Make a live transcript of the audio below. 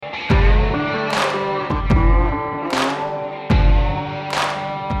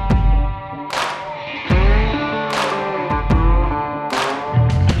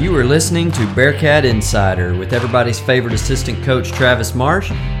listening to Bearcat Insider with everybody's favorite assistant coach, Travis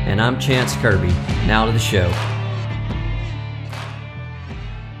Marsh, and I'm Chance Kirby. Now to the show.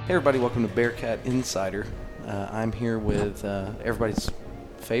 Hey everybody, welcome to Bearcat Insider. I'm here with everybody's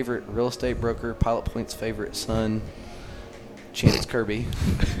favorite real estate broker, Pilot Point's favorite son, Chance Kirby.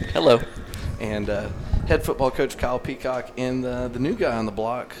 Hello. And head football coach Kyle Peacock, and the new guy on the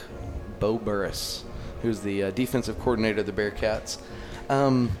block, Bo Burris, who's the defensive coordinator of the Bearcats.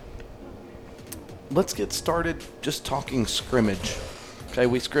 Let's get started just talking scrimmage. Okay,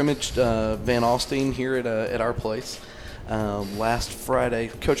 we scrimmaged Van Alstyne here at our place last Friday.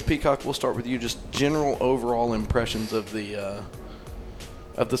 Coach Peacock, we'll start with you. Just general overall impressions of the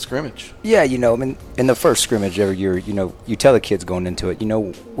scrimmage. Yeah, I mean, in the first scrimmage every year, you tell the kids going into it,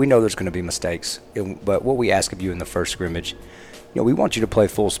 we know there's going to be mistakes. But what we ask of you in the first scrimmage, we want you to play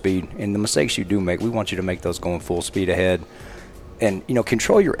full speed. And the mistakes you do make, we want you to make those going full speed ahead. And,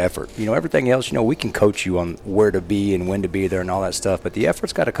 control your effort. Everything else, we can coach you on where to be and when to be there and all that stuff. But the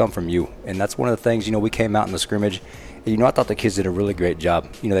effort's got to come from you. And that's one of the things, we came out in the scrimmage. And, I thought the kids did a really great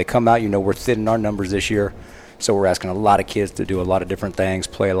job. They come out, we're thinning our numbers this year. So we're asking a lot of kids to do a lot of different things,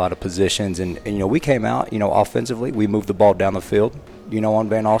 play a lot of positions. And we came out, offensively. We moved the ball down the field, on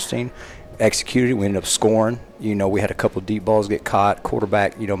Van Alstyne. Executed. We ended up scoring. We had a couple of deep balls get caught.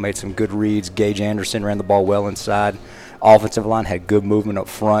 Quarterback, made some good reads. Gage Anderson ran the ball well inside. Offensive line had good movement up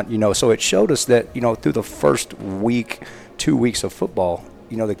front. So it showed us that, through the first week, 2 weeks of football,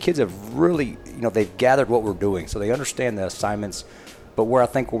 the kids have really, they've gathered what we're doing. So they understand the assignments. But where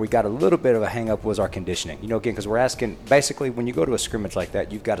we got a little bit of a hang-up was our conditioning. Again, because we're asking, basically, when you go to a scrimmage like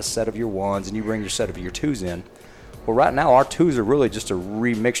that, you've got a set of your ones and you bring your set of your twos in. Well, right now, our twos are really just a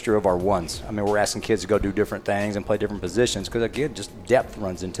remixture of our ones. I mean, we're asking kids to go do different things and play different positions because, again, just depth you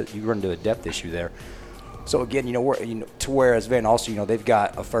run into a depth issue there. So, again, to whereas Van Alstyne, they've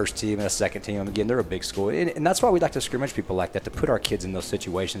got a first team and a second team. Again, they're a big school. And that's why we like to scrimmage people like that, to put our kids in those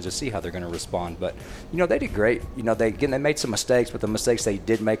situations to see how they're going to respond. But, they did great. They made some mistakes, but the mistakes they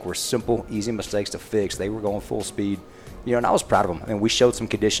did make were simple, easy mistakes to fix. They were going full speed. And I was proud of them. I mean, we showed some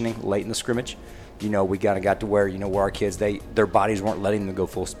conditioning late in the scrimmage. We kind of got to where, where our kids, their bodies weren't letting them go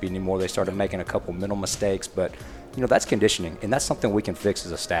full speed anymore. They started making a couple mental mistakes. But, that's conditioning, and that's something we can fix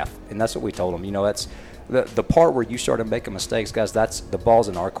as a staff. And that's what we told them. That's the part where you started making mistakes, guys, that's the ball's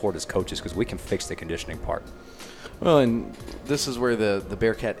in our court as coaches because we can fix the conditioning part. Well, and this is where the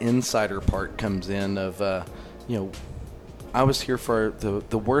Bearcat Insider part comes in of, I was here for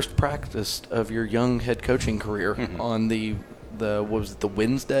the worst practice of your young head coaching career on the what was it, the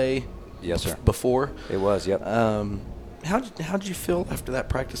Wednesday? Yes, sir. Before? It was, yep. How did you feel after that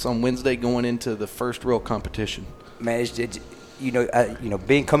practice on Wednesday going into the first real competition? Man,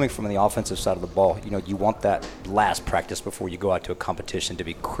 being coming from the offensive side of the ball, you want that last practice before you go out to a competition to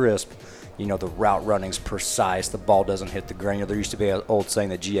be crisp. The route running's precise. The ball doesn't hit the ground. There used to be an old saying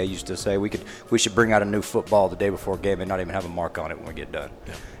that GA used to say, we should bring out a new football the day before a game and not even have a mark on it when we get done.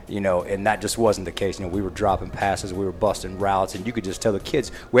 Yeah. And that just wasn't the case. We were dropping passes, we were busting routes, and you could just tell the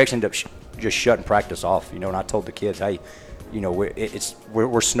kids. We actually ended up just shutting practice off. And I told the kids, hey,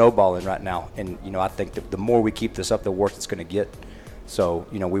 we're snowballing right now, and I think that the more we keep this up, the worse it's going to get. So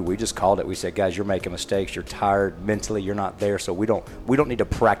we just called it. We said, guys, you're making mistakes. You're tired mentally. You're not there. So we don't need to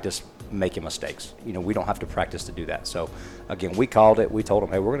practice making mistakes. We don't have to practice to do that. So again, we called it. We told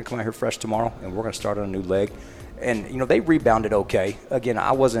them, hey, we're going to come out here fresh tomorrow, and we're going to start on a new leg. And, they rebounded okay. Again,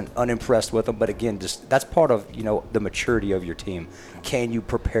 I wasn't unimpressed with them, but again, just that's part of, the maturity of your team. Can you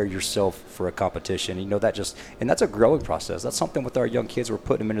prepare yourself for a competition? And that's a growing process. That's something with our young kids. We're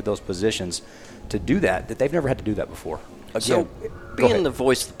putting them into those positions to do that they've never had to do that before. Again, so being the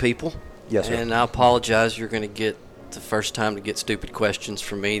voice of the people, yes, sir. And I apologize, you're going to get the first time to get stupid questions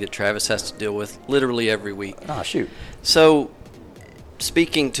from me that Travis has to deal with literally every week. Ah, shoot. So,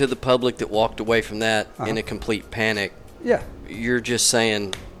 speaking to the public that walked away from that in a complete panic, yeah, you're just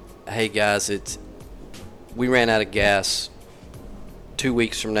saying, hey guys, we ran out of gas. 2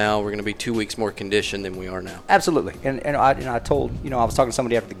 weeks from now, we're going to be 2 weeks more conditioned than we are now. Absolutely. And I told, I was talking to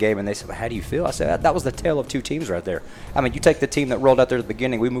somebody after the game, and they said, well, how do you feel? I said, that was the tale of two teams right there. I mean, you take the team that rolled out there at the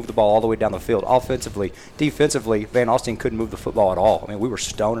beginning, we moved the ball all the way down the field. Offensively, defensively, Van Alstyne couldn't move the football at all. I mean, we were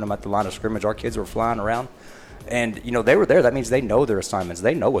stoning them at the line of scrimmage. Our kids were flying around. And, they were there. That means they know their assignments.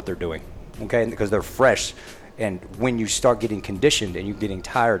 They know what they're doing, okay, because they're fresh. And when you start getting conditioned and you're getting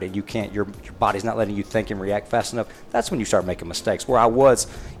tired and you can't, your body's not letting you think and react fast enough, that's when you start making mistakes. Where I was,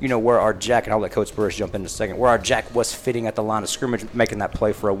 where our Jack, and I'll let Coach Burris jump in a second, where our Jack was fitting at the line of scrimmage, making that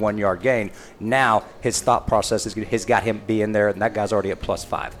play for a 1 yard gain. Now his thought process has got him being there, and that guy's already at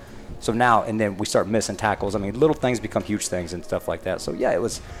 +5. So now, and then we start missing tackles. I mean, little things become huge things and stuff like that. So, yeah, it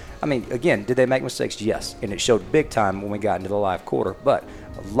was, I mean, again, did they make mistakes? Yes. And it showed big time when we got into the live quarter. But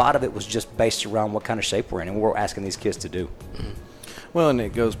a lot of it was just based around what kind of shape we're in and what we're asking these kids to do. Well, and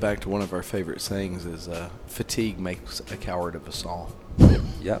it goes back to one of our favorite sayings is fatigue makes a coward of us all.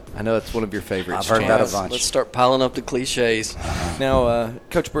 Yep. I know it's one of your favorites. I've heard that a Chance. bunch. Let's start piling up the cliches. Now,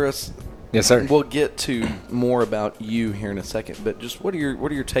 Coach Burris, Yes, sir. we'll get to more about you here in a second, but just what are your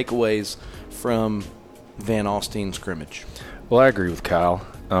takeaways from Van Alstyne scrimmage? Well, I agree with Kyle.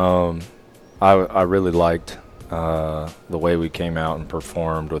 I really liked the way we came out and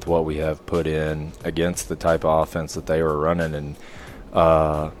performed with what we have put in against the type of offense that they were running,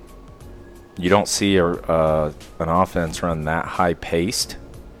 and you don't see an offense run that high paced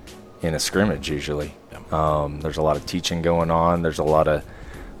in a scrimmage usually. There's a lot of teaching going on. There's a lot of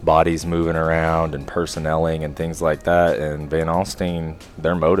bodies moving around and personnelling and things like that. And Van Alstyne,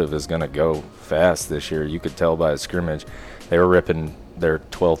 their motive is going to go fast this year. You could tell by a scrimmage. They were ripping their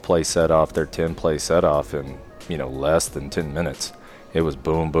 12-play set off, their 10-play set off in, less than 10 minutes. It was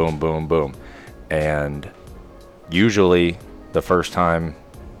boom, boom, boom, boom. And usually the first time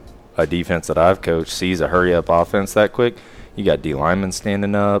a defense that I've coached sees a hurry-up offense that quick, you got D linemen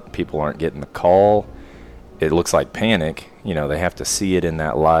standing up, people aren't getting the call. It looks like panic. They have to see it in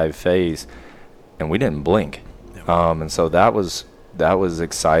that live phase, and we didn't blink. And so that was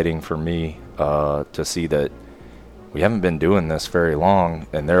exciting for me to see that we haven't been doing this very long,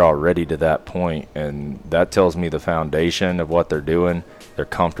 and they're already to that point, and that tells me the foundation of what they're doing. They're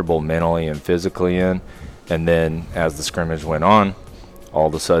comfortable mentally and physically in, and then as the scrimmage went on, all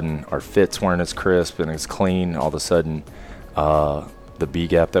of a sudden our fits weren't as crisp and as clean. All of a sudden the B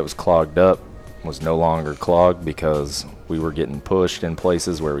gap that was clogged up was no longer clogged because we were getting pushed in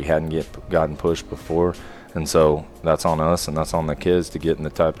places where we hadn't gotten pushed before. And so that's on us and that's on the kids to get in the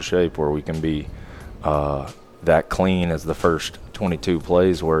type of shape where we can be that clean as the first 22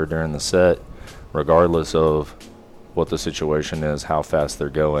 plays were during the set, regardless of what the situation is, how fast they're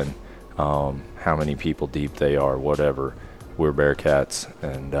going, how many people deep they are, whatever. We're Bearcats,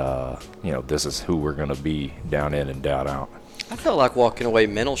 and this is who we're going to be down in and down out. I felt like walking away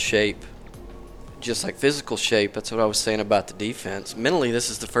mental shape, just like physical shape. That's what I was saying about the defense. Mentally,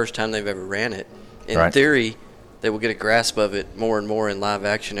 this is the first time they've ever ran it. In Right. theory, they will get a grasp of it more and more in live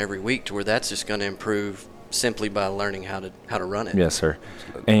action every week, to where that's just going to improve simply by learning how to run it. Yes, sir.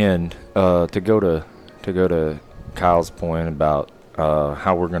 And to go to Kyle's point about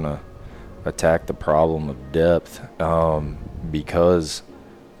how we're going to attack the problem of depth, because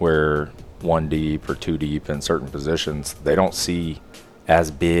we're one deep or two deep in certain positions, they don't see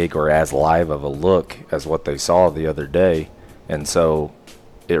as big or as live of a look as what they saw the other day. And so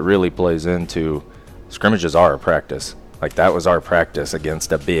it really plays into scrimmages are a practice. Like that was our practice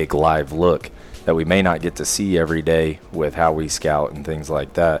against a big live look that we may not get to see every day with how we scout and things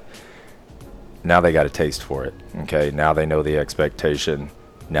like that. Now they got a taste for it. Okay, now they know the expectation.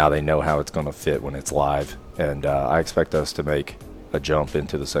 Now they know how it's going to fit when it's live. And I expect us to make a jump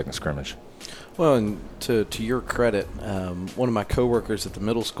into the second scrimmage. Well, and to your credit, one of my coworkers at the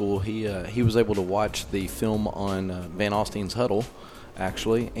middle school, he was able to watch the film on Van Alstyne's huddle,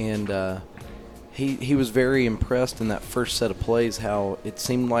 actually, and he was very impressed in that first set of plays how it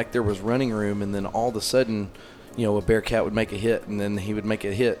seemed like there was running room, and then all of a sudden, a Bearcat would make a hit, and then he would make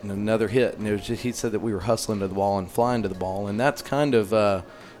a hit and another hit, and it was just, he said that we were hustling to the ball and flying to the ball, and that's kind of a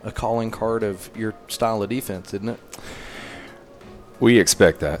calling card of your style of defense, isn't it? We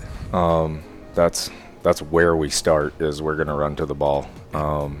expect that. That's where we start, is we're going to run to the ball.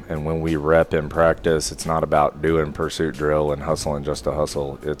 And when we rep in practice, it's not about doing pursuit drill and hustling just to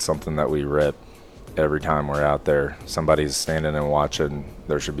hustle. It's something that we rep every time we're out there. Somebody's standing and watching,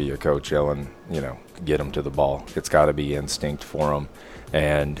 there should be a coach yelling, get them to the ball. It's got to be instinct for them.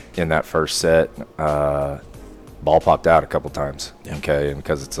 And in that first set, ball popped out a couple times, okay? And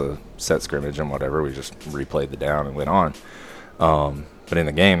because it's a set scrimmage and whatever, we just replayed the down and went on. But in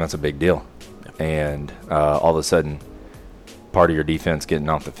the game, that's a big deal. And all of a sudden, part of your defense getting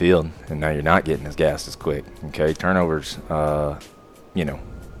off the field, and now you're not getting as gassed as quick. Okay, turnovers,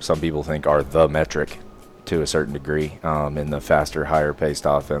 some people think are the metric to a certain degree in the faster, higher-paced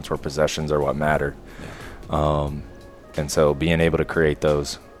offense where possessions are what matter. And so being able to create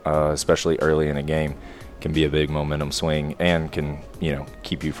those, especially early in a game, can be a big momentum swing and can,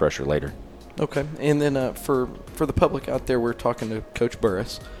 keep you fresher later. Okay, and then for the public out there, we're talking to Coach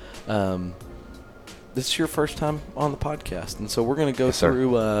Burris. This is your first time on the podcast, and so we're going to go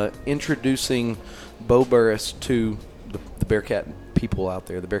through introducing Bo Burris to the Bearcat people out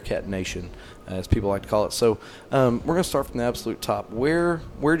there, the Bearcat Nation, as people like to call it. So we're going to start from the absolute top. Where'd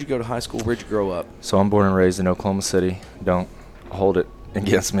you go to high school? Where'd you grow up? So I'm born and raised in Oklahoma City. Don't hold it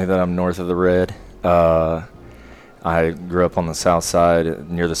against me that I'm north of the red. I grew up on the south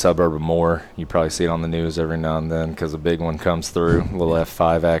side near the suburb of Moore. You probably see it on the news every now and then because a big one comes through, a little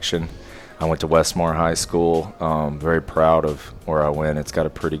F5 action. I went to Westmore High School. Very proud of where I went. It's got a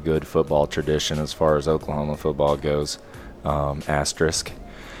pretty good football tradition as far as Oklahoma football goes, asterisk.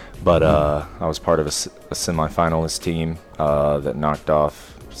 But I was part of a semifinalist team that knocked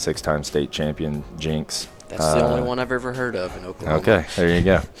off 6-time state champion Jinx. That's the only one I've ever heard of in Oklahoma. Okay, there you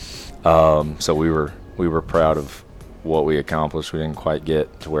go. So we were proud of what we accomplished. We didn't quite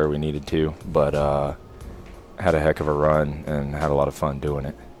get to where we needed to, but had a heck of a run and had a lot of fun doing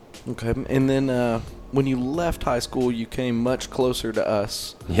it. Okay. And then when you left high school, you came much closer to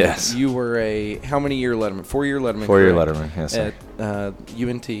us. Yes. You were how many year letterman? 4-year letterman. 4-year correct? letterman, yes, sir. At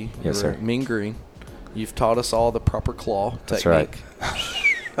UNT. Yes, sir. Mean Green. You've taught us all the proper claw That's technique.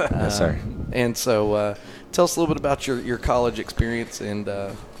 right. Yes, sir. And so tell us a little bit about your college experience and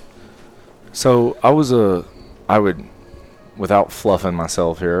So I would, without fluffing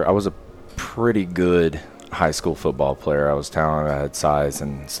myself here, I was a pretty good high school football player. I was talented, I had size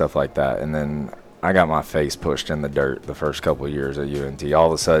and stuff like that. And then I got my face pushed in the dirt the first couple of years at UNT. All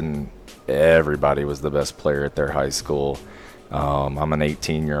of a sudden, everybody was the best player at their high school. I'm an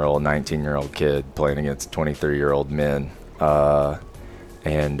 18-year-old, 19-year-old kid playing against 23-year-old men.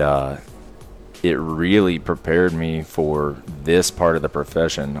 And it really prepared me for this part of the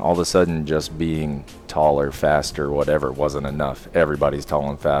profession. All of a sudden, just being taller, faster, whatever, wasn't enough. Everybody's tall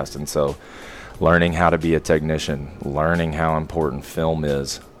and fast. And so learning how to be a technician, learning how important film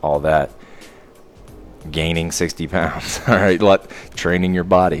is, all that, gaining 60 pounds, all right, training your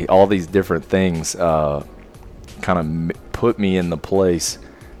body, all these different things kind of put me in the place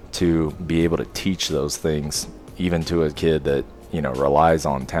to be able to teach those things, even to a kid that, relies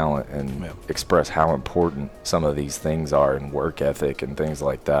on talent and express how important some of these things are and work ethic and things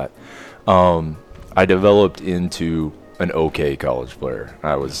like that. I developed into an okay college player.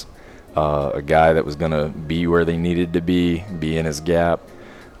 I was a guy that was going to be where they needed to be in his gap,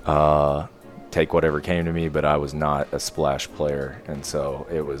 take whatever came to me, but I was not a splash player. And so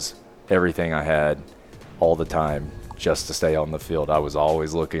it was everything I had all the time just to stay on the field. I was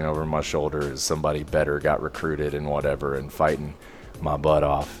always looking over my shoulder as somebody better got recruited and whatever, and fighting my butt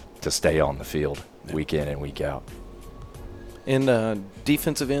off to stay on the field week in and week out. And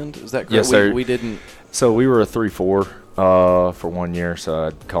defensive end, is that correct? Yes, sir. We didn't. So we were a 3-4 for 1 year, so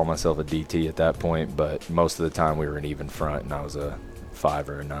I'd call myself a DT at that point, but most of the time we were an even front, and I was a 5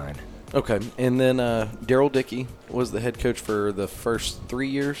 or a 9. Okay. And then Daryl Dickey was the head coach for the first 3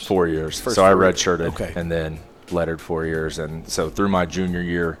 years? 4 years. First So I 4 redshirted Okay. and then lettered 4 years. And so through my junior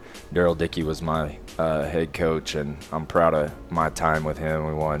year, Daryl Dickey was my head coach, and I'm proud of my time with him.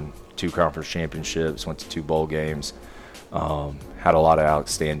 We won 2 conference championships, went to 2 bowl games, had a lot of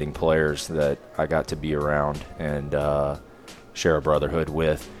outstanding players that I got to be around and share a brotherhood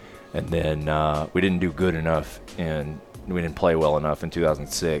with. And then we didn't do good enough, and we didn't play well enough in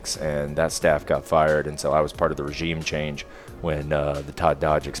 2006, and that staff got fired. And so I was part of the regime change when the Todd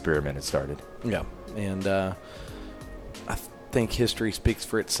Dodge experiment had started. Yeah. And I think history speaks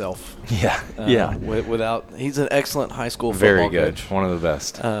for itself. Yeah. He's an excellent high school football Very good. coach. One of the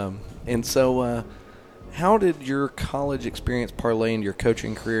best. And so how did your college experience parlay into your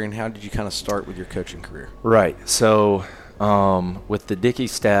coaching career, and how did you kind of start with your coaching career? Right. So with the Dickey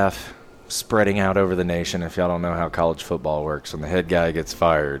staff spreading out over the nation, if y'all don't know how college football works, when the head guy gets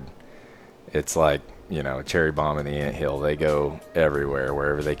fired, it's like, a cherry bomb in the anthill. They go everywhere,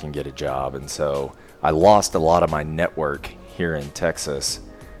 wherever they can get a job. And so I lost a lot of my network here in Texas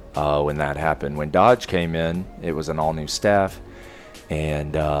when that happened. When Dodge came in, it was an all-new staff.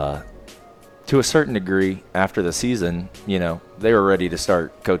 And to a certain degree, after the season, they were ready to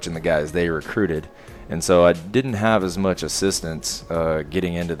start coaching the guys they recruited. And so I didn't have as much assistance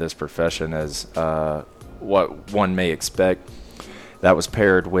getting into this profession as what one may expect. That was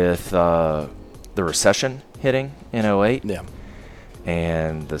paired with the recession hitting in 2008. Yeah.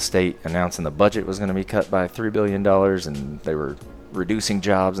 And the state announcing the budget was going to be cut by $3 billion, and they were reducing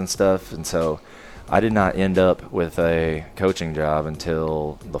jobs and stuff. And so I did not end up with a coaching job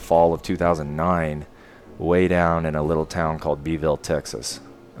until the fall of 2009, way down in a little town called Beeville, Texas.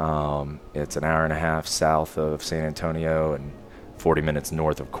 It's an hour and a half south of San Antonio and 40 minutes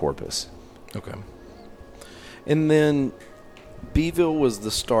north of Corpus. Okay. And then Beeville was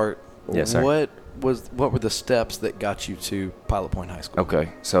the start. Yes, sir. What were the steps that got you to Pilot Point High School? Okay,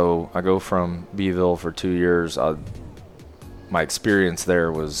 so I go from Beeville for 2 years. my experience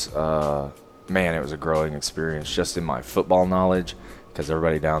there was, man, it was a growing experience just in my football knowledge, because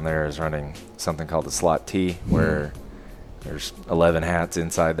everybody down there is running something called the slot T, where there's 11 hats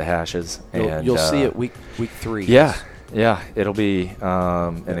inside the hashes. You'll see it week 3. Yeah, it'll be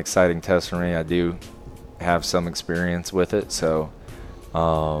an exciting test for me. I do have some experience with it, so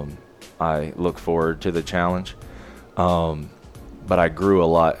I look forward to the challenge. But I grew a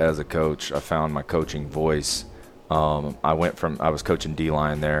lot as a coach. I found my coaching voice. I was coaching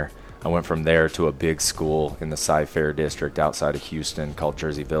D-line there. I went from there to a big school in the Cy-Fair district outside of Houston called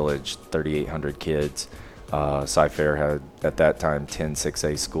Jersey Village, 3,800 kids. Cy-Fair had, at that time, 10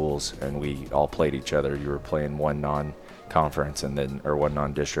 6A schools, and we all played each other. You were playing one non-conference or one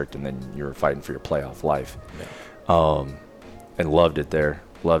non-district, and then you were fighting for your playoff life. Yeah. And loved it there.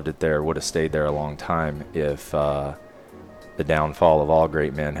 Would have stayed there a long time if the downfall of all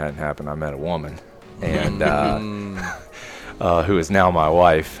great men hadn't happened. I met a woman, and who is now my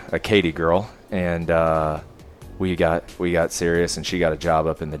wife, a Katie girl, and we got serious, and she got a job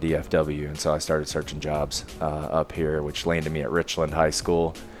up in the DFW, and so I started searching jobs up here, which landed me at Richland High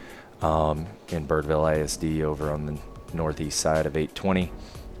School in Birdville ISD over on the northeast side of 820,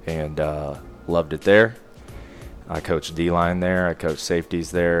 and loved it there. I coached D-line there, I coached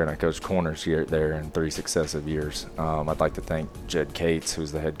safeties there, and I coached corners there in 3 successive years. I'd like to thank Jed Cates,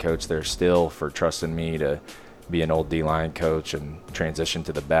 who's the head coach there still, for trusting me to be an old D-line coach and transition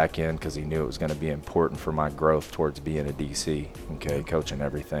to the back end, because he knew it was going to be important for my growth towards being a DC, coaching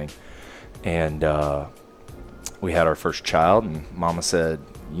everything. And we had our first child, and Mama said,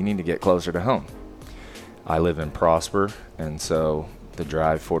 you need to get closer to home. I live in Prosper, and so the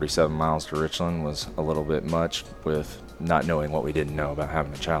drive 47 miles to Richland was a little bit much with not knowing what we didn't know about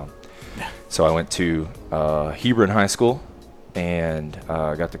having a child. So I went to Hebron High School and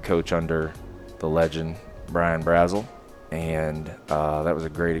got to coach under the legend Brian Brazel, and that was a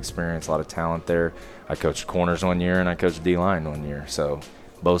great experience, a lot of talent there. I coached corners one year and I coached D-line one year, so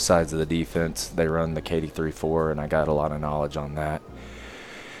both sides of the defense, they run the Katie 3-4, and I got a lot of knowledge on that.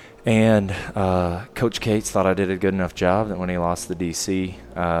 And Coach Cates thought I did a good enough job that when he lost the DC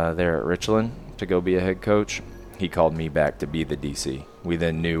there at Richland to go be a head coach, he called me back to be the DC. We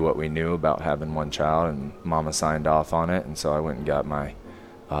then knew what we knew about having one child, and Mama signed off on it, and so I went and got my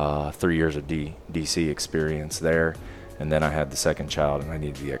 3 years of DC experience there, and then I had the second child, and I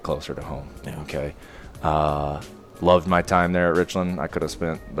needed to get closer to home. Okay. Loved my time there at Richland. I could have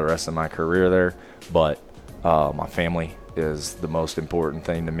spent the rest of my career there, but my family is the most important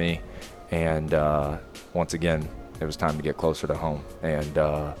thing to me, and once again, it was time to get closer to home. And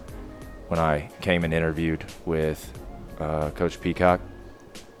when I came and interviewed with Coach Peacock,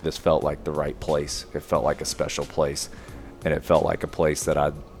 this felt like the right place. It felt like a special place, and it felt like a place that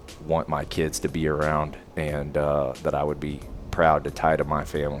I'd want my kids to be around, and that I would be proud to tie to my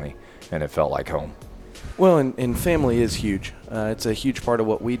family, and it felt like home. Well, and family is huge. It's a huge part of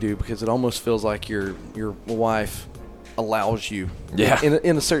what we do, because it almost feels like your wife allows you,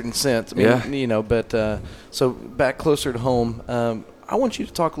 in a certain sense. I mean, but so back closer to home, I want you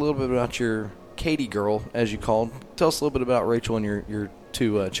to talk a little bit about your Katie girl, as you called. Tell us a little bit about Rachel and your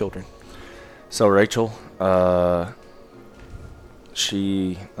 2 children. So Rachel,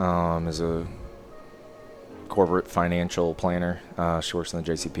 she is a corporate financial planner. She works in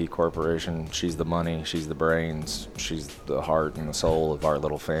the JCP Corporation. She's the money, she's the brains, she's the heart and the soul of our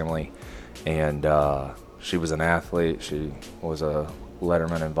little family. And she was an athlete. She was a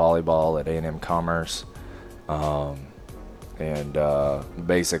letterman in volleyball at A&M Commerce, and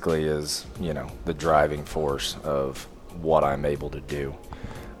basically is, the driving force of what I'm able to do.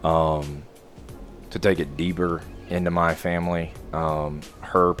 To take it deeper into my family,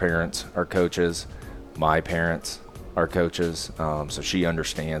 her parents are coaches, my parents are coaches, so she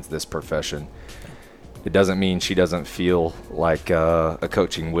understands this profession. It doesn't mean she doesn't feel like a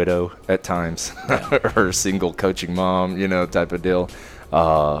coaching widow at times, or a single coaching mom, type of deal,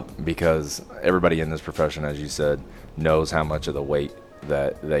 because everybody in this profession, as you said, knows how much of the weight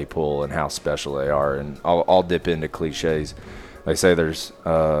that they pull and how special they are. And I'll dip into cliches. They say there's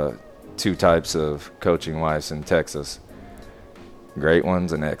 2 types of coaching wives in Texas: great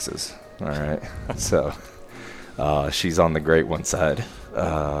ones and exes. All right, so she's on the great one side.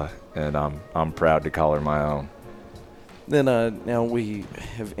 And I'm proud to call her my own. Then now we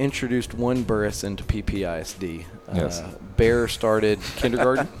have introduced one Burris into PPISD. Yes. Bear started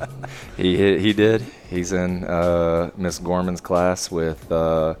kindergarten. He did. He's in Miss Gorman's class with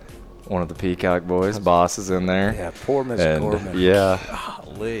one of the Peacock boys. Boss is in there. Yeah, poor Miss Gorman. Yeah,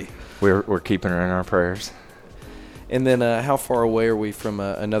 Golly. we're keeping her in our prayers. And then how far away are we from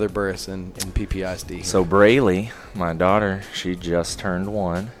another Burris in PPISD here? So Braylee, my daughter, she just turned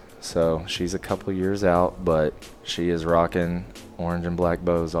 1. So she's a couple years out, but she is rocking orange and black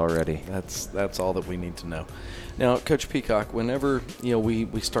bows already. That's all that we need to know. Now, Coach Peacock, whenever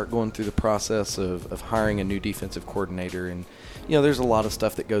we start going through the process of hiring a new defensive coordinator, and there's a lot of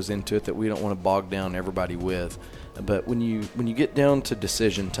stuff that goes into it that we don't want to bog down everybody with. But when you get down to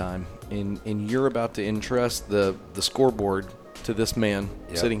decision time and you're about to entrust the scoreboard to this man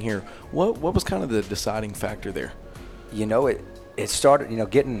sitting here, what was kind of the deciding factor there? It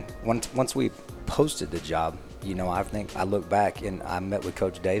started, getting once we posted the job, I think I look back and I met with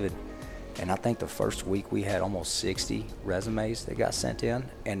Coach David, and I think the first week we had almost 60 resumes that got sent in.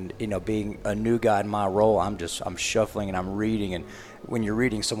 And, being a new guy in my role, I'm shuffling and I'm reading. And when you're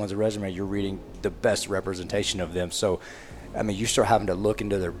reading someone's resume, you're reading the best representation of them. So, you start having to look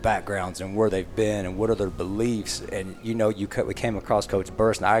into their backgrounds and where they've been and what are their beliefs. And, we came across Coach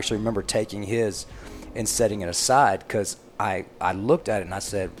Burris, and I actually remember taking his and setting it aside because I looked at it and I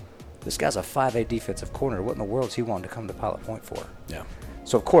said, this guy's a 5A defensive coordinator. What in the world is he wanting to come to Pilot Point for? Yeah.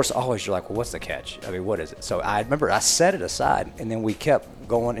 So, of course, always you're like, well, what's the catch? What is it? So I remember I set it aside, and then we kept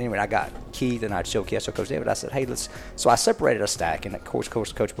going. Anyway, I got Keith, and I'd show Keith. So Coach David, I said, hey, let's – so I separated a stack, and, of course,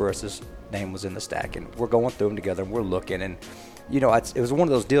 Coach Burris's name was in the stack, and we're going through them together, and we're looking. And, it was one of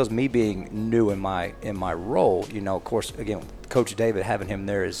those deals, me being new in my role. Of course, again, Coach David, having him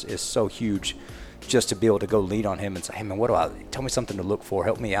there is so huge just to be able to go lead on him and say, hey, man, tell me something to look for,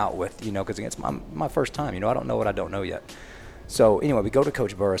 help me out with, because it's my first time. I don't know what I don't know yet. So, anyway, we go to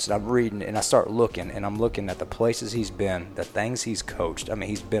Coach Burris, and I'm reading, and I start looking, and I'm looking at the places he's been, the things he's coached.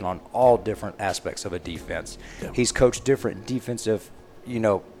 He's been on all different aspects of a defense. Yeah. He's coached different defensive,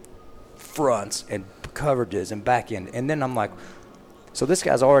 fronts and coverages and back end. And then I'm like, so this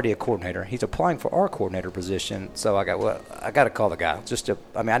guy's already a coordinator. He's applying for our coordinator position. So I got to call the guy.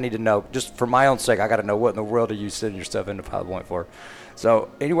 I need to know, just for my own sake, I got to know what in the world are you sending yourself into Pilot Point for.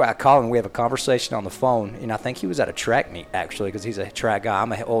 So anyway, I call him. We have a conversation on the phone, and I think he was at a track meet actually because he's a track guy.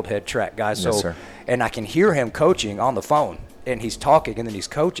 I'm an old head track guy. So, yes, sir. And I can hear him coaching on the phone, and he's talking, and then he's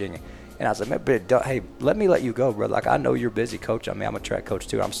coaching. And I was like, hey, let me let you go, brother. Like, I know you're busy, coach. I'm a track coach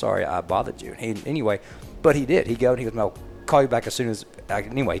too. I'm sorry I bothered you. But he did. He goes, no, call you back as soon as.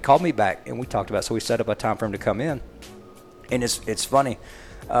 Anyway, he called me back, and we talked about it. So we set up a time for him to come in. And it's funny.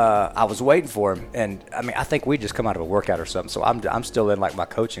 I was waiting for him, and I think we just come out of a workout or something. So I'm still in like my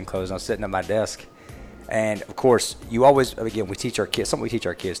coaching clothes, and I'm sitting at my desk. And of course, you always, again, we teach our kids, something we teach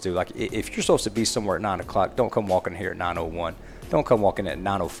our kids too. Like, if you're supposed to be somewhere at 9:00, don't come walking here at 9:01. Don't come walking at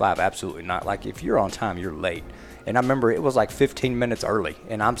 9:05. Absolutely not. Like, if you're on time, you're late. And I remember it was like 15 minutes early,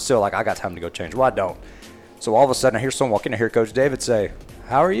 and I'm still like, I got time to go change. Well, I don't. So all of a sudden, I hear someone walk in. I hear Coach David say,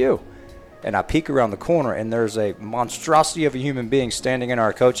 "How are you?" And I peek around the corner, and there's a monstrosity of a human being standing in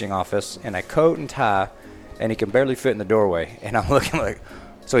our coaching office in a coat and tie, and he can barely fit in the doorway. And I'm looking like,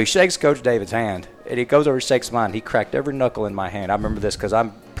 so he shakes Coach David's hand, and he goes over and shakes mine. He cracked every knuckle in my hand. I remember this because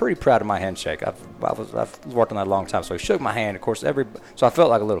I'm pretty proud of my handshake. I've worked on that a long time. So he shook my hand. Of course, so I felt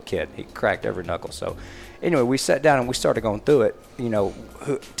like a little kid. He cracked every knuckle. So anyway, we sat down and we started going through it.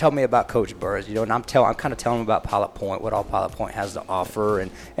 Tell me about Coach Burris. And I'm kind of telling him about Pilot Point, what all Pilot Point has to offer,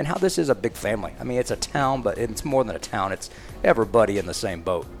 and how this is a big family. It's a town, but it's more than a town. It's everybody in the same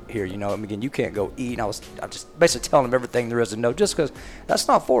boat here. Again, you can't go eat. And I'm just basically telling them everything there is to know, just because that's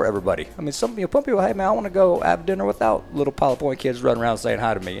not for everybody. Some people, hey man, I want to go have dinner without little Pilot Point kids running around saying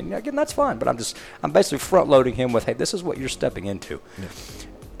hi to me, and again, that's fine. But I'm basically front loading him with, hey, this is what you're stepping into. Yeah.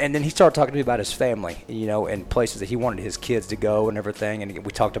 And then he started talking to me about his family, and places that he wanted his kids to go and everything. And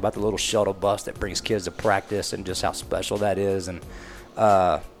we talked about the little shuttle bus that brings kids to practice and just how special that is. And,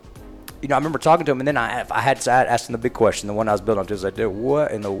 I remember talking to him, and then I had to ask him the big question, the one I was building on to, is like, dude,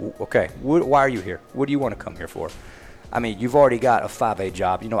 why are you here? What do you want to come here for? You've already got a 5A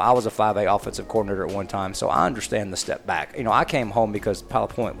job. I was a 5A offensive coordinator at one time, so I understand the step back. I came home because Pilot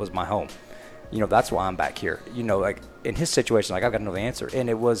Point was my home. That's why I'm back here. Like in his situation, like I've got to know the answer. And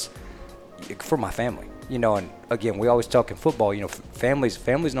it was for my family, and again, we always talk in football,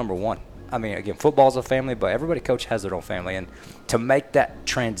 family's number one. Again, football's a family, but everybody coach has their own family. And to make that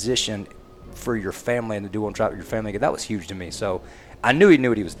transition for your family and to do one job with your family, that was huge to me. So I knew he knew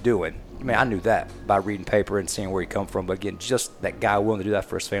what he was doing. I knew that by reading paper and seeing where he come from. But again, just that guy willing to do that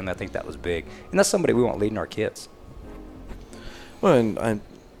for his family, I think that was big. And that's somebody we want leading our kids. Well, and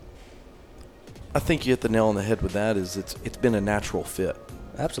I think you hit the nail on the head with that. It's been a natural fit.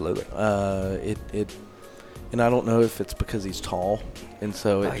 Absolutely. And I don't know if it's because he's tall, and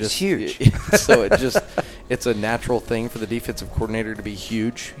so he's huge. So it it's a natural thing for the defensive coordinator to be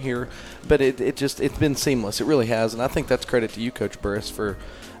huge here, but it's been seamless. It really has, and I think that's credit to you, Coach Burris, for.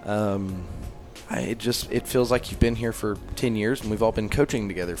 It feels like you've been here for 10 years, and we've all been coaching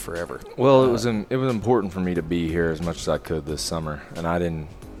together forever. Well, it was important for me to be here as much as I could this summer, and I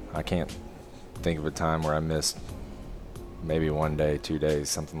can't think of a time where I missed maybe 1 day, 2 days,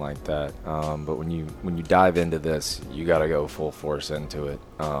 something like that. But when you dive into this, you got to go full force into it,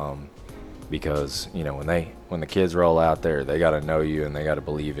 because when the kids roll out there, they got to know you, and they got to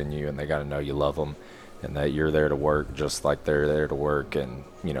believe in you, and they got to know you love them, and that you're there to work just like they're there to work, and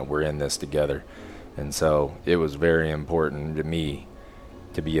we're in this together. And so it was very important to me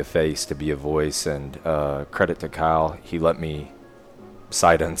to be a face, to be a voice, and credit to Kyle. He let me,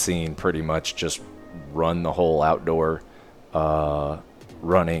 sight unseen, pretty much just run the whole outdoor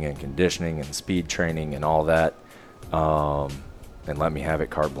running and conditioning and speed training and all that, and let me have it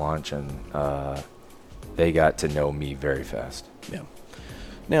carte blanche, and they got to know me very fast. Yeah.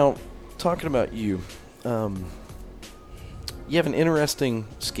 Now, talking about you, you have an interesting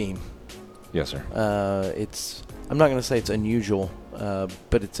scheme. Yes, sir. I'm not going to say it's unusual,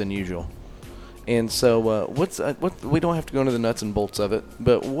 but it's unusual. And so we don't have to go into the nuts and bolts of it,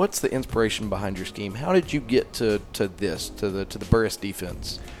 but what's the inspiration behind your scheme? How did you get to the Burris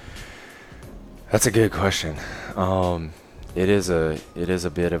defense? That's a good question. It is a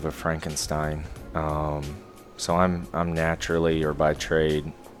bit of a Frankenstein. So I'm naturally, or by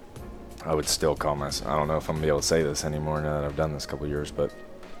trade, I would still call myself, I don't know if I'm going to be able to say this anymore now that I've done this a couple of years, but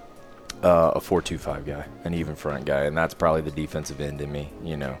a 4-2-5 guy, an even front guy, and that's probably the defensive end in me.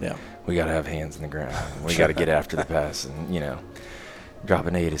 Yeah. We got to have hands in the ground. We got to get after the pass, and drop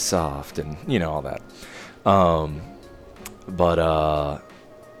an 8 is soft, and all that. But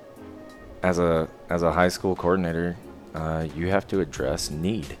as a high school coordinator, you have to address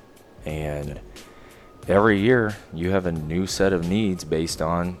need, and every year you have a new set of needs based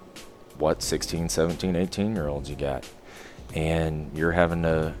on what 16, 17, 18-year-olds you got, and you're having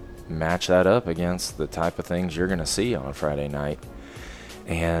to match that up against the type of things you're going to see on a Friday night.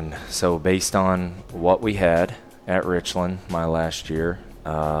 And so based on what we had at Richland my last year,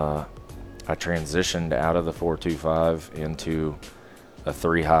 I transitioned out of the 4-2-5 into a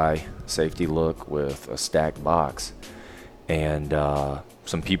 3-high safety look with a stacked box. And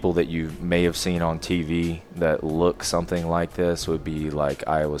some people that you may have seen on TV that look something like this would be like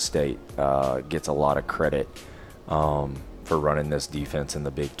Iowa State gets a lot of credit for running this defense in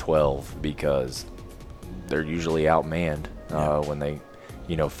the Big 12, because they're usually outmanned when they,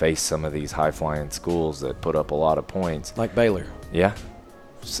 face some of these high-flying schools that put up a lot of points. Like Baylor. Yeah.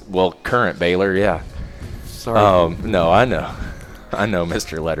 Well, current Baylor, yeah. Sorry. No, I know. I know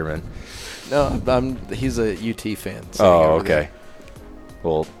Mr. Letterman. No, he's a UT fan. Oh, okay. There.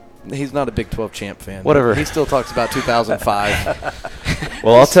 Well, he's not a Big 12 champ fan. Whatever. He still talks about 2005.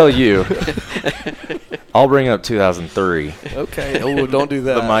 Well, I'll tell you. I'll bring up 2003. Okay. Oh, don't do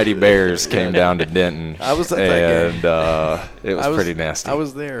that. The Mighty Bears came down to Denton. I was at that game. And it was pretty nasty. I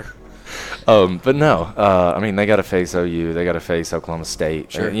was there. But no, they got to face OU. They got to face Oklahoma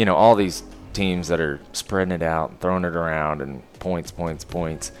State. Sure. All these teams that are spreading it out, throwing it around, and points.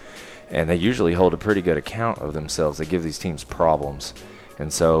 And they usually hold a pretty good account of themselves. They give these teams problems.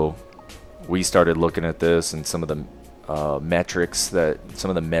 And so we started looking at this and some of the metrics,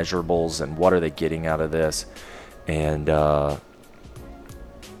 some of the measurables, and what are they getting out of this. And so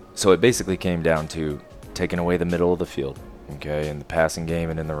it basically came down to taking away the middle of the field, okay, in the passing game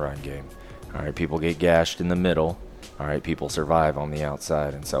and in the run game. All right, people get gashed in the middle. All right, people survive on the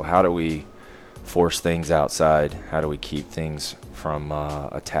outside. And so how do we force things outside? How do we keep things from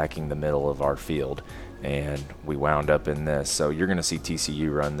attacking the middle of our field? And we wound up in this. So you're going to see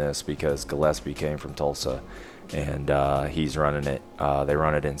TCU run this because Gillespie came from Tulsa, and he's running it. They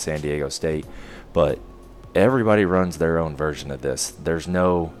run it in San Diego State. But everybody runs their own version of this. There's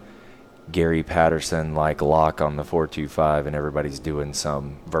no Gary Patterson like lock on the 4-2-5, and everybody's doing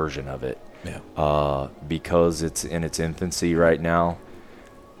some version of it. Yeah. Because it's in its infancy right now.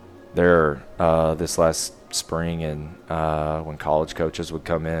 This last spring, and when college coaches would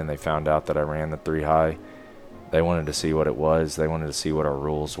come in, they found out that I ran the 3-high. They wanted to see what it was. They wanted to see what our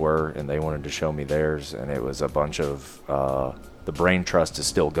rules were, and they wanted to show me theirs. And it was a bunch of the brain trust is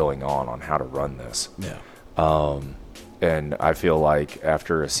still going on how to run this. Yeah. And I feel like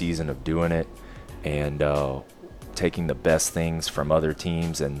after a season of doing it and taking the best things from other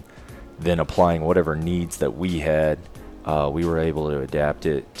teams and then applying whatever needs that we had, we were able to adapt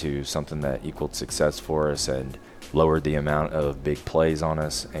it to something that equaled success for us and lowered the amount of big plays on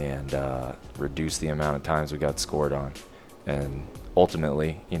us and reduced the amount of times we got scored on. And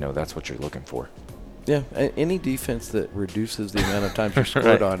ultimately, that's what you're looking for. Yeah, any defense that reduces the amount of times you're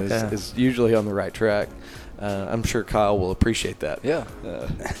scored on is usually on the right track. I'm sure Kyle will appreciate that. Yeah.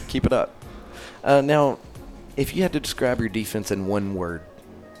 Keep it up. Now, if you had to describe your defense in one word,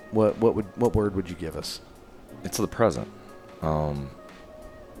 what word would you give us? It's the present.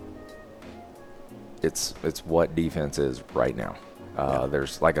 It's what defense is right now.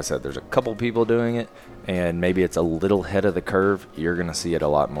 There's, like I said, there's a couple people doing it, and maybe it's a little ahead of the curve. You're going to see it a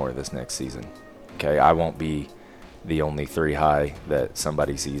lot more this next season. Okay, I won't be the only 3 high that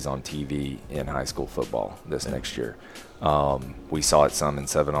somebody sees on TV in high school football this next year. We saw it some in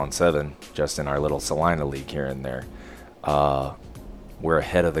 7-on-7, just in our little Salina league here and there. We're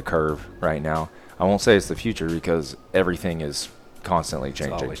ahead of the curve right now. I won't say it's the future because everything is constantly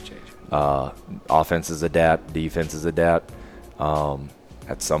changing. It's always changing. Offenses adapt, defenses adapt.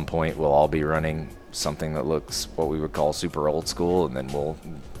 At some point, we'll all be running something that looks what we would call super old school, and then we'll,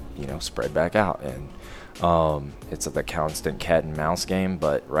 spread back out. And it's the constant cat and mouse game.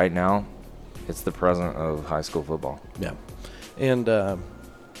 But right now, it's the present of high school football. Yeah, and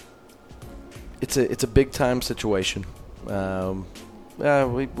it's a big time situation. We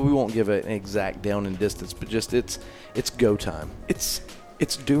won't give an exact down in distance, but just it's go time. It's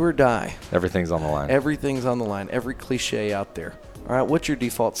do or die. Everything's on the line. Everything's on the line. Every cliche out there. All right, what's your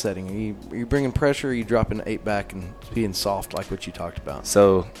default setting? Are you bringing pressure? Or are you dropping 8 back and being soft like what you talked about?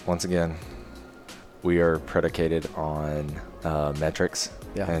 So once again, we are predicated on metrics,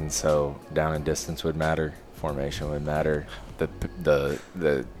 and so down and distance would matter, formation would matter,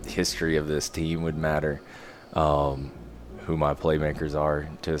 the history of this team would matter, who my playmakers are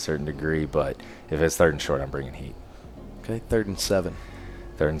to a certain degree. But if it's 3rd and short, I'm bringing heat. Okay, 3rd and 7.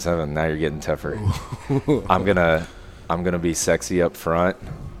 3rd and 7. Now you're getting tougher. I'm gonna be sexy up front,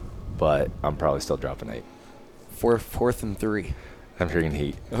 but I'm probably still dropping 8. 4th and 3. I'm bringing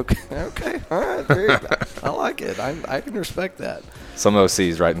heat. Okay, all right. I like it. I can respect that. Some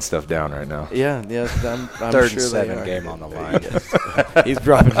OC's writing stuff down right now. Yeah. I'm 3rd sure and 7 they are. game on the line. He's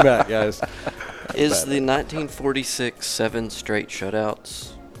dropping back, guys. Is the 1946 7 straight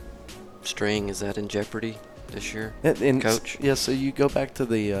shutouts string, is that in jeopardy this year, Coach? Yeah, so you go back to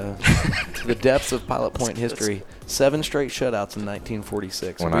the to the depths of Pilot Point history. 7 straight shutouts in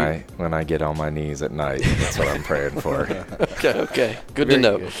 1946. When I get on my knees at night, that's what I'm praying for. Okay. Good to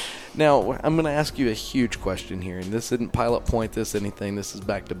know. Good. Now, I'm going to ask you a huge question here, and this isn't Pilot Point, this anything. This is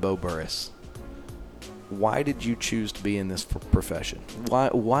back to Bo Burris. Why did you choose to be in this profession?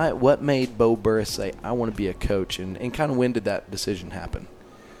 What made Bo Burris say, I want to be a coach, and kind of when did that decision happen?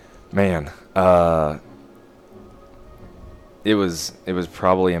 Man, it was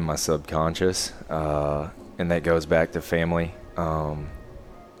probably in my subconscious, and that goes back to family.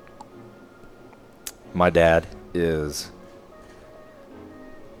 My dad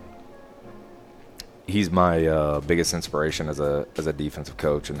he's my biggest inspiration as a defensive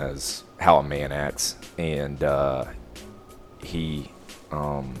coach and as how a man acts. And he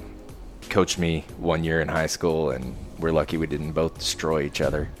coached me one year in high school, and we're lucky we didn't both destroy each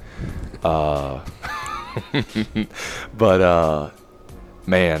other. But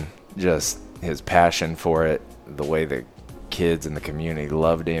man, just his passion for it, the way the kids in the community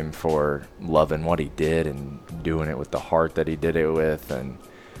loved him for loving what he did and doing it with the heart that he did it with, and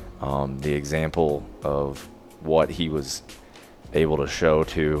the example of what he was able to show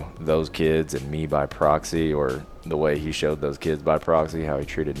to those kids and me by proxy, or the way he showed those kids by proxy how he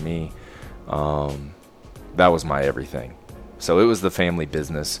treated me, that was my everything. So it was the family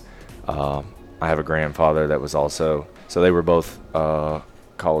business. I have a grandfather that was also, so they were both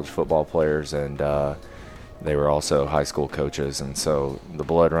college football players, and they were also high school coaches, and so the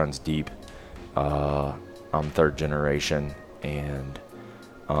blood runs deep. I'm 3rd generation, and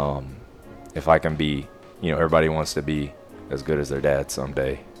if I can be, everybody wants to be as good as their dad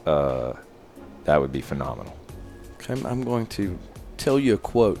someday, that would be phenomenal. Okay, I'm going to tell you a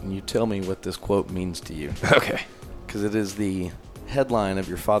quote, and you tell me what this quote means to you. Okay. Because it is the headline of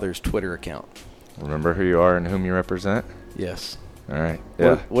your father's Twitter account. Remember who you are and whom you represent? Yes. All right.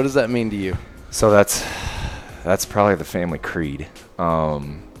 Yeah. What does that mean to you? So that's probably the family creed.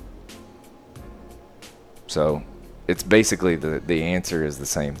 So it's basically the answer is the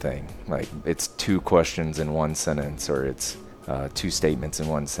same thing. Like, it's 2 questions in one sentence, or it's 2 statements in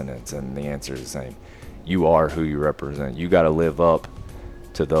one sentence, and the answer is the same. You are who you represent. You got to live up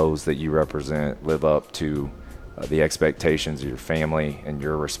to those that you represent, live up to the expectations of your family and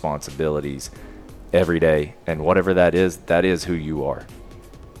your responsibilities every day. And whatever that is who you are.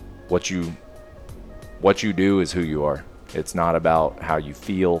 What you do is who you are. It's not about how you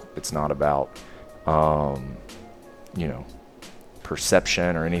feel. It's not about,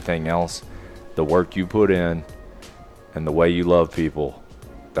 perception or anything else. the work you put in and the way you love people,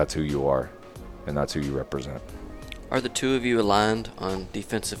 that's who you are, and that's who you represent. Are the two of you aligned on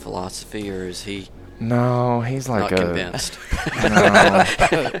defensive philosophy, or is he No, he's like not convinced? No.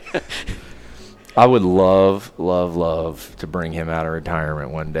 I would love to bring him out of retirement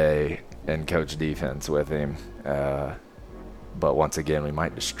one day and coach defense with him. But once again, we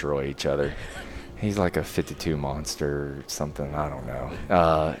might destroy each other. He's like a 52 monster or something. I don't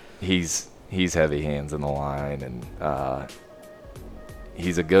know. He's heavy hands in the line, and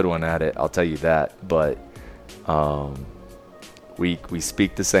he's a good one at it. I'll tell you that. But we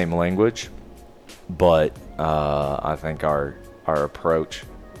speak the same language, but I think our approach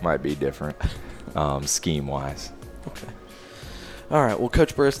might be different, scheme wise. Okay. All right. Well,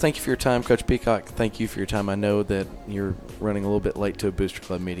 Coach Burris, thank you for your time. Coach Peacock, thank you for your time. I know that you're running a little bit late to a Booster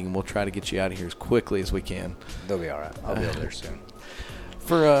Club meeting, and we'll try to get you out of here as quickly as we can. They'll be all right. I'll be over there soon.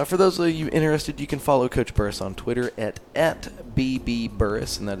 For those of you interested, you can follow Coach Burris on Twitter at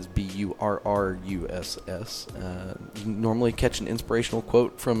 @BBBurris, and that is BURRUSS. You can normally catch an inspirational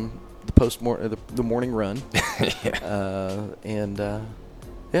quote from the morning run.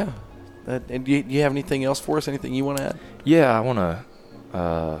 Yeah. And do you have anything else for us? Anything you want to add? Yeah, I want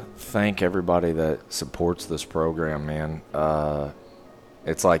to thank everybody that supports this program, man.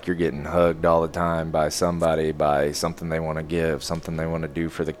 It's like you're getting hugged all the time by somebody, by something they want to give, something they want to do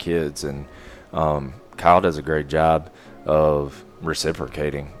for the kids. And Kyle does a great job of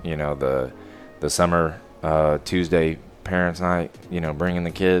reciprocating. You know, the summer Tuesday parents' night, you know, bringing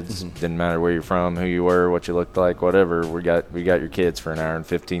the kids. Didn't matter where you're from, who you were, what you looked like, whatever. We got your kids for an hour and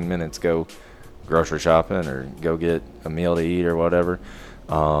 15 minutes. Go grocery shopping or go get a meal to eat or whatever.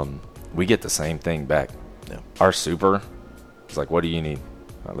 We get the same thing back. Yeah. Our super is like, what do you need?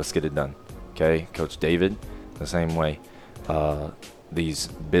 Let's get it done. Okay, Coach David, the same way. These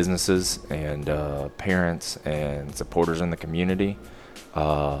businesses and parents and supporters in the community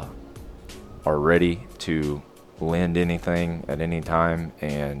are ready to lend anything at any time,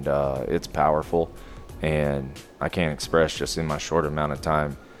 and it's powerful. And I can't express just in my short amount of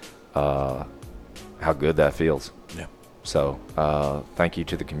time how good that feels. Yeah. So thank you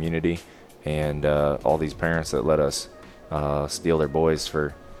to the community and all these parents that let us steal their boys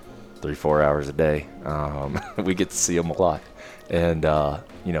for 3-4 hours a day. We get to see them a lot, and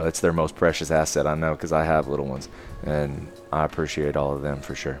you know, it's their most precious asset. I know, because I have little ones, and I appreciate all of them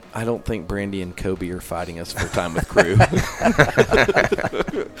for sure. I don't think Brandy and Kobe are fighting us for time with crew.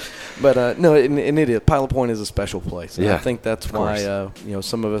 But no, and it is. Pilot Point is a special place. And Yeah, I think that's why course.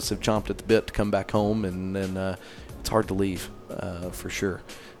 some of us have chomped at the bit to come back home, and it's hard to leave for sure.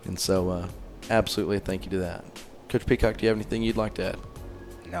 And so, absolutely, thank you to that. Coach Peacock, do you have anything you'd like to add?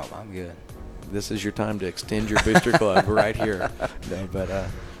 No, I'm good. This is your time to extend your Booster Club right here. No, but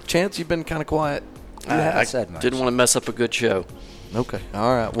Chance, you've been kind of quiet. I said much. didn't want to mess up a good show. Okay.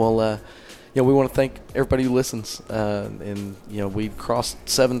 All right. Well, we want to thank everybody who listens. And we crossed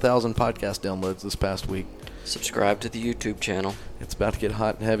 7,000 podcast downloads this past week. Subscribe to the YouTube channel. It's about to get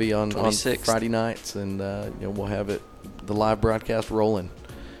hot and heavy on 26th. Friday nights, and we'll have the live broadcast rolling.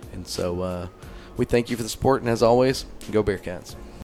 And so we thank you for the support, and as always, go Bearcats.